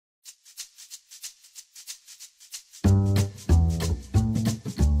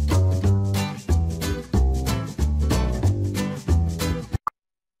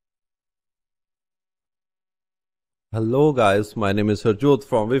Hello guys, my name is Harjot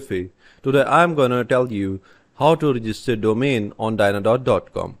from WITFEED. Today I am gonna tell you how to register domain on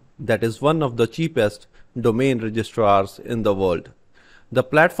Dynadot.com. That is one of the cheapest domain registrars in the world. The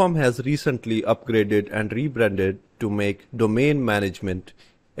platform has recently upgraded and rebranded to make domain management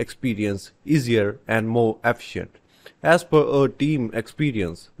experience easier and more efficient. As per our team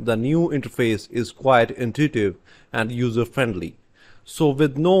experience, the new interface is quite intuitive and user-friendly. So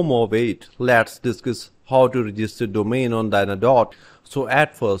with no more wait, let's discuss how to register domain on Dynadot. So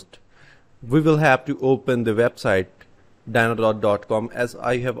at first, we will have to open the website dynadot.com as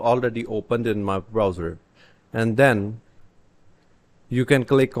I have already opened in my browser. And then you can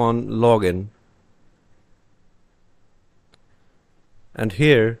click on login. And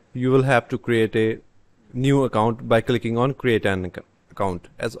here you will have to create a new account by clicking on create an account.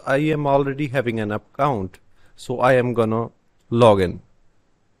 As I am already having an account, so I am gonna log in.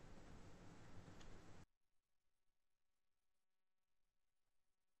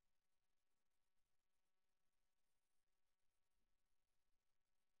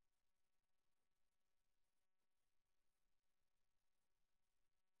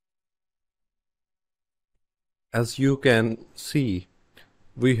 As you can see,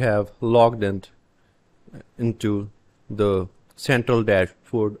 we have logged into the central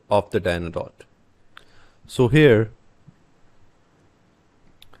dashboard of the Dynadot. So here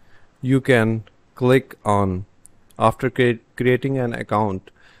you can click on, after creating an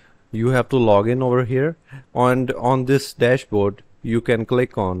account, you have to log in over here, and on this dashboard you can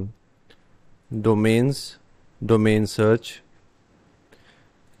click on domains, domain search,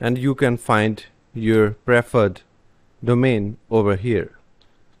 and you can find your preferred domain over here,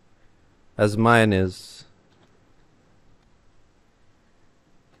 as mine is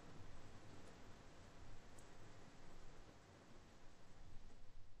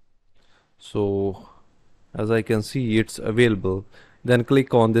so as I can see it's available. Then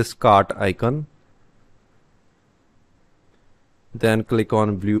click on this cart icon, then click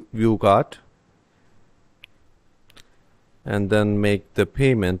on view cart, and then make the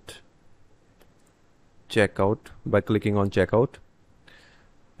payment checkout by clicking on checkout.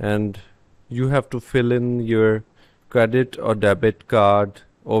 And you have to fill in your credit or debit card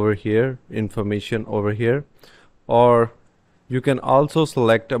over here, information over here, or you can also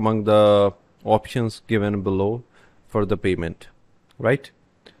select among the options given below for the payment, right?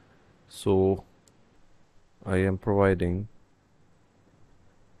 So I am providing,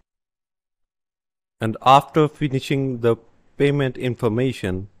 and after finishing the payment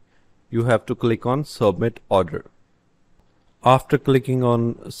information, you have to click on submit order. After clicking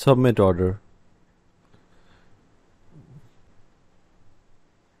on submit order,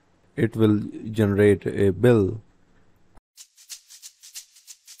 it will generate a bill